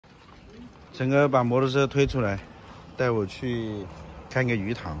陈哥把摩托车推出来，带我去看个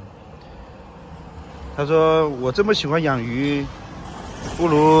鱼塘。他说我这么喜欢养鱼，不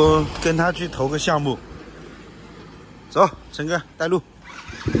如跟他去投个项目。走，陈哥带路。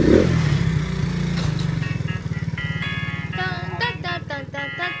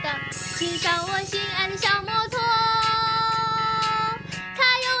骑上我心爱的小摩托，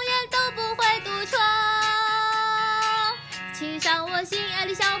它永远都不会堵车。骑上我心爱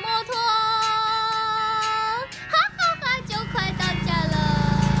的小摩托，哈哈哈，就快到家了。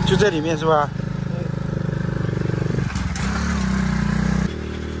就这里面是吧？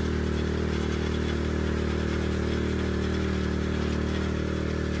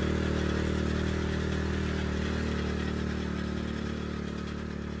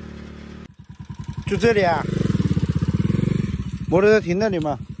就这里啊，摩托车停那里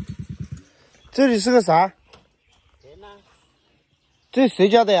吗？这里是个啥？田呢？这谁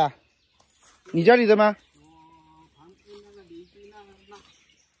家的呀？你家里的吗？旁边那个邻居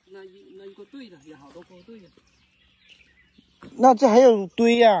那一个队的，有好多个队的。那这还有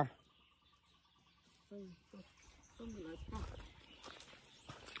堆呀？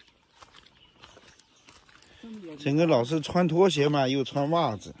整个老是穿拖鞋嘛，又穿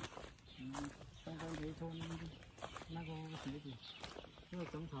袜子。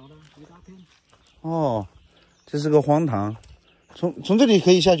哦，这是个荒塘，从这里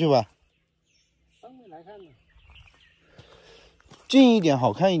可以下去吧？上面来看呢，近一点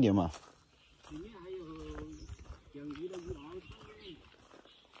好看一点嘛。里面还有养鱼的鱼塘。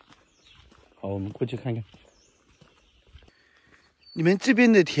好，我们过去看看。你们这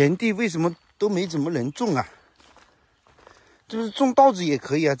边的田地为什么都没怎么人种啊？就是种稻子也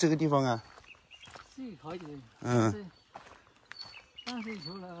可以啊，这个地方啊。是可以的。但是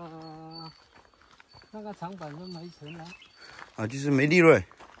除了那个成本都没钱了。啊，就是没利润。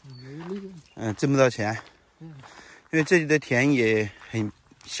没利润。挣不到钱。因为这里的田也很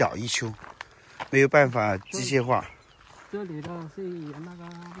小一丘，没有办法机械化。这里的是那个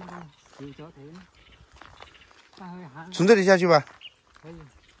九角田。从这里下去吧。可以。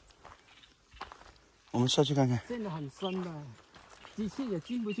我们下去看看。真的很深的，机器也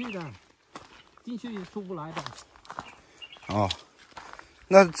进不去的，进去也出不来的。哦，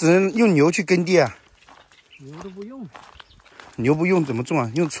那只能用牛去耕地啊。牛都不用。牛不用怎么种啊？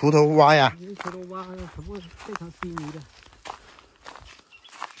用锄头挖呀。用锄头挖，全部非常细腻的。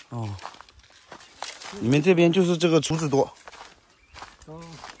哦，你们这边就是这个锄子多。哦。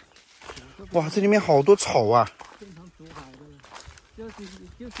哇，这里面好多草啊。正常出海的，就是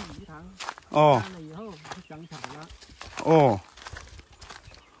鱼塘。哦。干了以后就长草了。哦。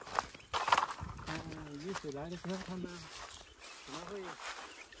雨水来的时候，他们可能会把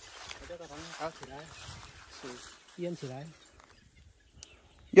这个塘搞起来，水淹起来。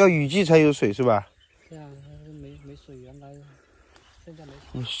要雨季才有水是吧？是啊，没水源来的，现在没水。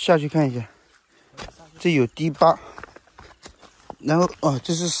我下去看一下，这有堤坝，然后哦，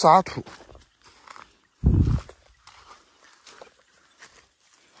这是沙土，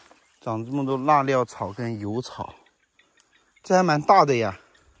长这么多辣料草跟油草，这还蛮大的呀。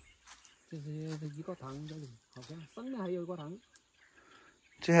这是一个塘这里，好像上面还有一个塘。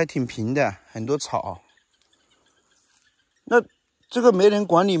这还挺平的，很多草。那这个没人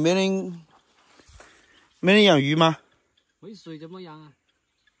管理，没人养鱼吗？没水怎么养啊？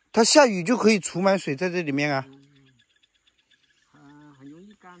它下雨就可以储满水在这里面啊。很容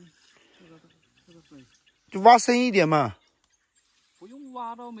易干，这个水。就挖深一点嘛。不用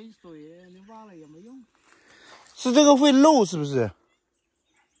挖都没水，你挖了也没用。是这个会漏是不是？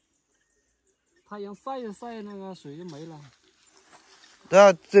太阳晒着晒，那个水就没了。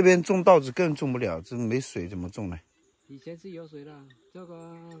那这边种稻子更种不了，这没水怎么种呢？以前是有水的，这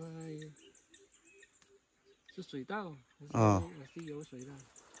个是水稻，也是有水的。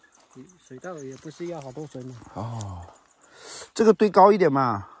水稻也不是要好多水嘛。哦，这个堆高一点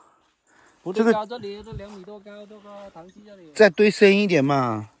嘛。不堆高，这里都2米多高，这个塘基这里。再堆深一点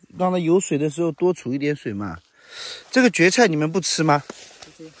嘛，让它有水的时候多储一点水嘛。这个蕨菜你们不吃吗？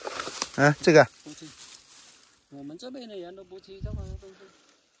不吃。啊，这个。不吃。我们这边的人都不吃这个东西，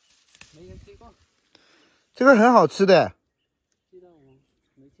没人吃过。这个很好吃的。知道我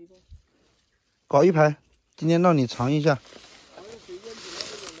没吃过。搞一排，今天让你尝一下。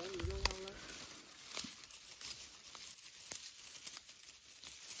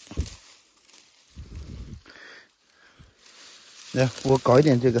来，我搞一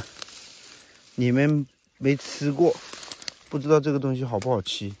点这个，你们没吃过，不知道这个东西好不好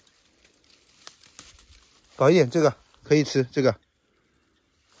吃。搞一点这个可以吃，这个。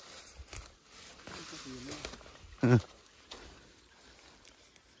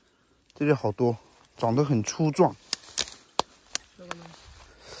这里好多，长得很粗壮。这个呢？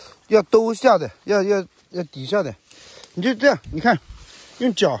要兜下的，要底下的，你就这样，你看，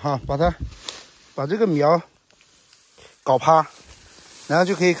用脚哈，把这个苗搞趴，然后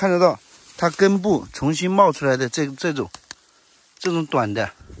就可以看得到它根部重新冒出来的这种短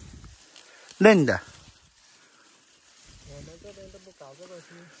的、嫩的。我们这边都不搞这个吃。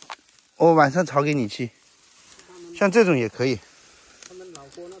我晚上炒给你吃，像这种也可以。他们老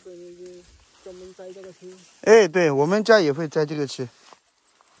郭那边就专门摘这个吃。哎，对，我们家也会摘这个吃。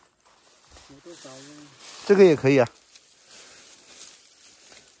有多少呢？这个也可以啊。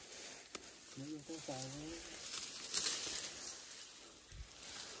没有多少呢。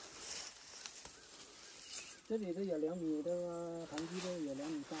这里都有2米的啊，塘基都有2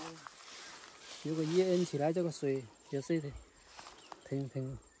米高。如果一摁起来，这个水也是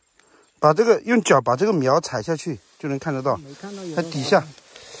挺。把这个用脚把这个苗踩下去，就能看得到。没看到有。它底下，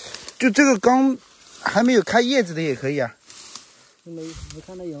就这个刚还没有开叶子的也可以啊。没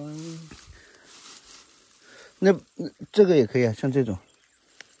看到有啊。那这个也可以啊，像这种。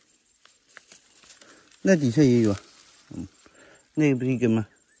那底下也有啊，那个不是一根吗？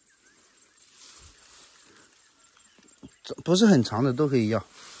不是很长的都可以要。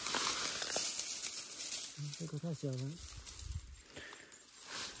这个太小了。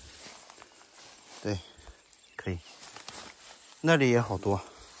对，可以。那里也好多。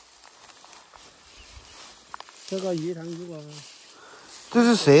这个鱼塘如果这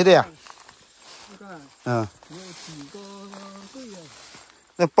是谁的呀？这个嗯。有几个对呀？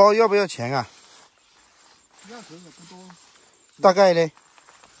那包要不要钱啊？要钱也不多。大概嘞？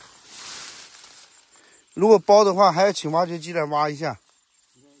如果包的话，还要请挖掘机来挖一下。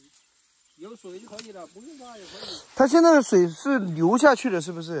有水就可以了，不用挖也可以。它现在的水是流下去的，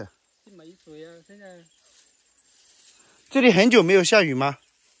是不是？是没水啊，现在。这里很久没有下雨吗？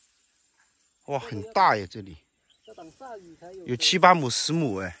哇，很大耶，这里。要等下雨才有。有7、8亩、10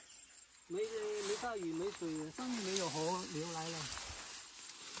亩哎。没下雨没水，上面没有河流来了。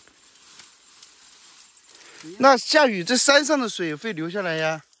那下雨，这山上的水会流下来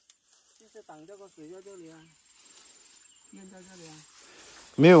呀？就是挡这个水在这里啊，淹在这里啊。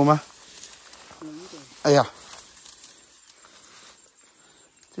没有吗？有一点。哎呀，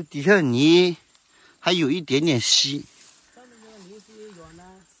这底下的泥还有一点点稀。上面这个泥是软的、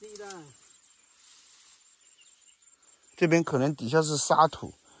稀的。这边可能底下是沙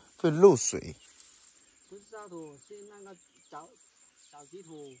土，会漏水。不是沙土，是那个沼基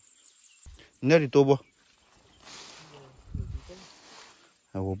土。你那里多不？有几根。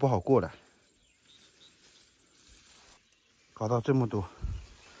哎，我不好过来。搞到这么多。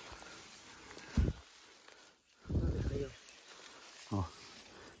没有。哦，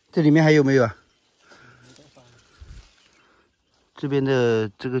这里面还有没有啊？这边的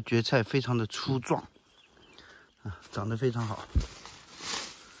这个蕨菜非常的粗壮，长得非常好。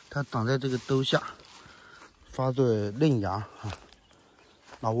它长在这个兜下，发着嫩芽啊。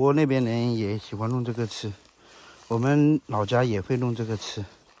老挝那边人也喜欢弄这个吃，我们老家也会弄这个吃。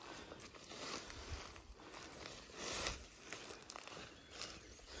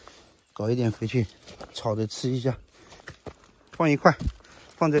搞一点回去炒着吃一下，放一块，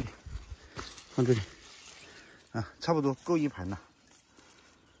放这里，放这里，差不多够一盘了。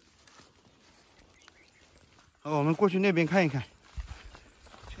好，我们过去那边看一看，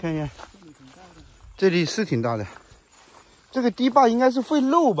去看一看。这里是挺大的，这个堤坝应该是会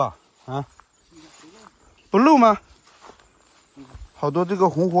漏吧？啊？不漏吗？好多这个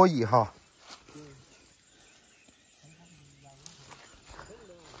红火蚁哈。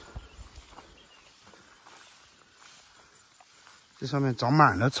这上面长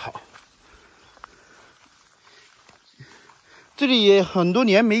满了草，这里也很多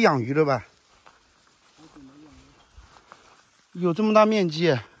年没养鱼了吧？有这么大面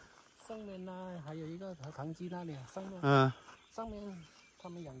积？上面呢还有一个塘基那里，上面。上面他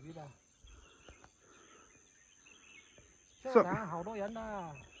们养鱼的。这塘好多人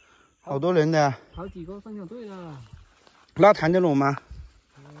的。好多人的。好几个分享队的。那谈得拢吗？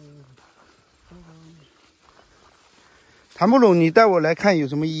谈不拢，你带我来看有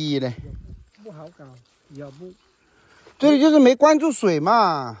什么意义呢？不好搞，也不。这里就是没关注水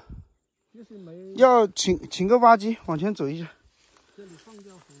嘛。就是没。要请个挖机往前走一下。这里放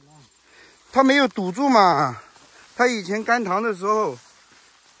掉水了。它没有堵住嘛？它以前干塘的时候，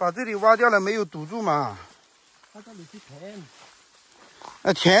把这里挖掉了，没有堵住嘛？它这里是田。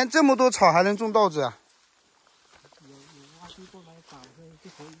田这么多草还能种稻子啊？有挖机过来搞就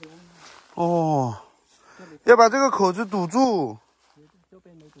可以了。哦。要把这个口子堵住，这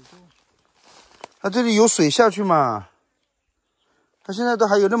边没堵住。它这里有水下去嘛？它现在都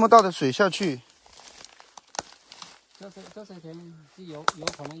还有那么大的水下去。这水田是有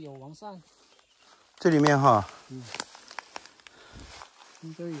可能有王鳝。这里面哈，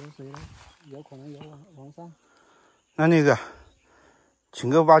这有水了，有可能有王鳝。那个，请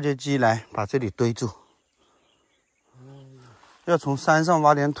个挖掘机来把这里堆住。要从山上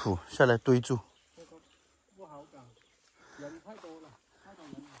挖点土下来堆住。这个不好搞，人太多了，太多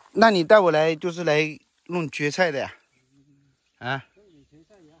人了。那你带我来就是来弄蕨菜的呀？啊？蕨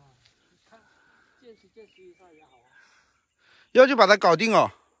菜也好，看见识一下也好啊。要就把它搞定哦。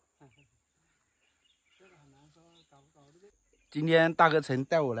这个很难说，搞不搞这个。今天大哥陈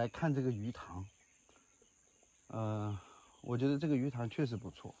带我来看这个鱼塘。我觉得这个鱼塘确实不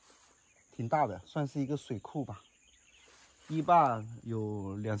错，挺大的，算是一个水库吧。堤坝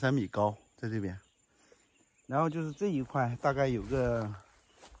有2、3米高，在这边。然后就是这一块大概有个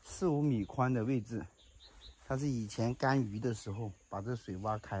4、5米宽的位置，它是以前干鱼的时候把这水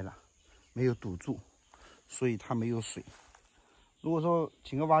挖开了，没有堵住，所以它没有水。如果说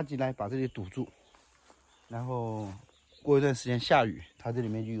请个挖机来把这里堵住，然后过一段时间下雨，它这里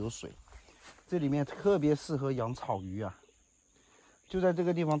面就有水。这里面特别适合养草鱼啊，就在这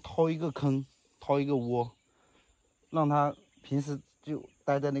个地方掏一个坑，掏一个窝，让它平时就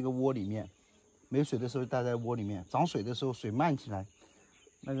待在那个窝里面，没水的时候待在窝里面，涨水的时候水漫起来，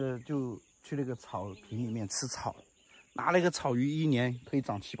那个就去那个草坪里面吃草，拿那个草鱼1年可以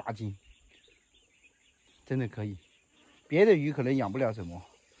长7、8斤，真的可以。别的鱼可能养不了什么，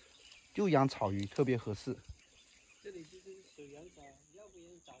就养草鱼特别合适。这里就是水源少，要不然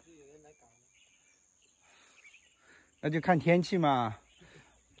早就有人来搞了。那就看天气嘛，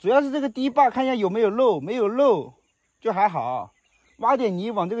主要是这个堤坝看一下有没有漏，没有漏就还好。挖点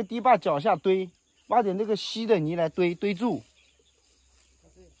泥往这个堤坝脚下堆，挖点这个稀的泥来堆住，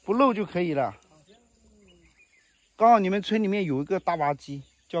不漏就可以了。刚好你们村里面有一个大挖机，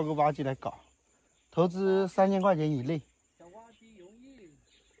叫个挖机来搞，投资3000块钱以内。小挖机容易，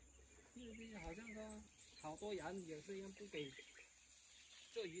就是好像说好多人有些人不给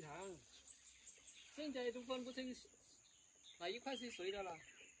做鱼塘，现在都分不清哪一块是谁的了。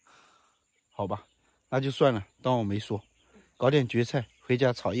好吧，那就算了，当我没说。搞点蕨菜回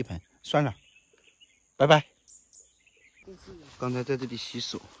家炒一盆，算了，拜拜。刚才在这里洗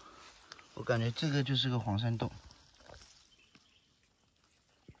手，我感觉这个就是个黄山洞。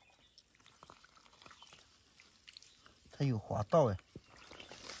它有滑道哎，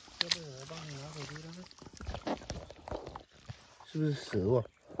这个我帮你拿回去了。是不是蛇哦？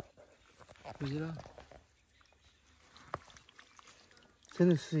不知道。真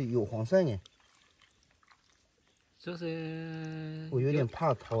的是有黄鳝哎。就是我有点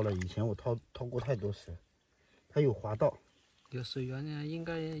怕掏了，以前我掏过太多蛇。它有滑道，有水源呢，应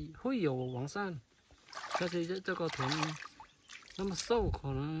该会有王鳝。但是这个田那么瘦，可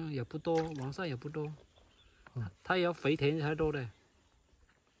能也不多，王鳝也不多。它也要肥田才多的。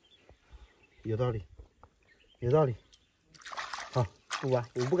有道理，有道理。好，不挖，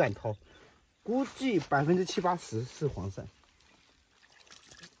我不敢掏，估计70%、80%是黄鳝。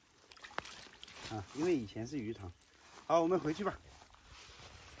啊，因为以前是鱼塘。好，我们回去吧。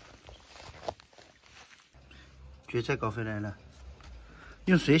蕨菜搞回来了，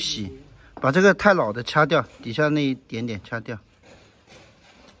用水洗，把这个太老的掐掉，底下那一点点掐掉。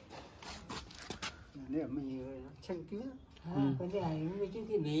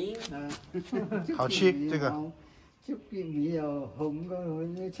好吃这个。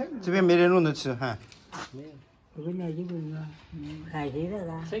这边没人弄得吃哈。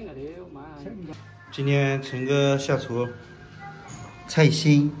今天陈哥下厨，菜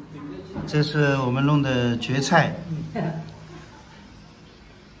心，这是我们弄的蕨菜，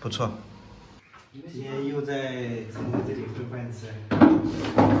不错。今天又在陈哥这里混饭吃。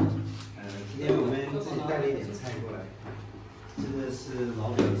今天我们自己带了一点菜过来，这个是老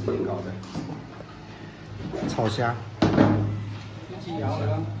表自己搞的，炒虾。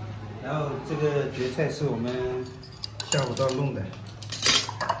然后这个蕨菜是我们下午到弄的。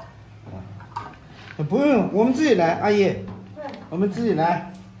不用，我们自己来，阿姨，我们自己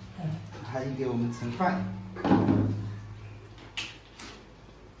来。阿姨给我们盛饭。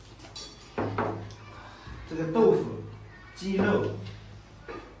这个豆腐、鸡肉、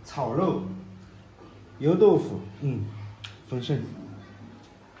炒肉、油豆腐，丰盛。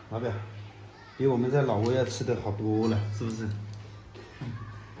老表，比我们在老挝要吃的好多了，是不是？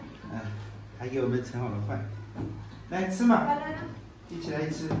还给我们盛好了饭，来吃嘛，一起来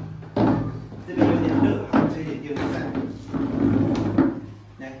吃。这边有点热，吹点电风扇。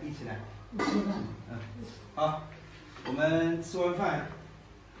来，一起来。好，我们吃完饭，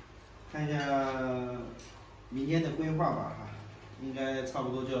看一下明天的规划吧哈。应该差不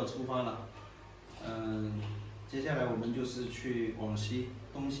多就要出发了。接下来我们就是去广西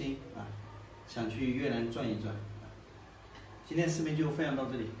东兴啊，想去越南转一转。今天视频就分享到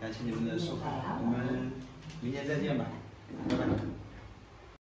这里，感谢你们的收看，我们明天再见吧，拜拜。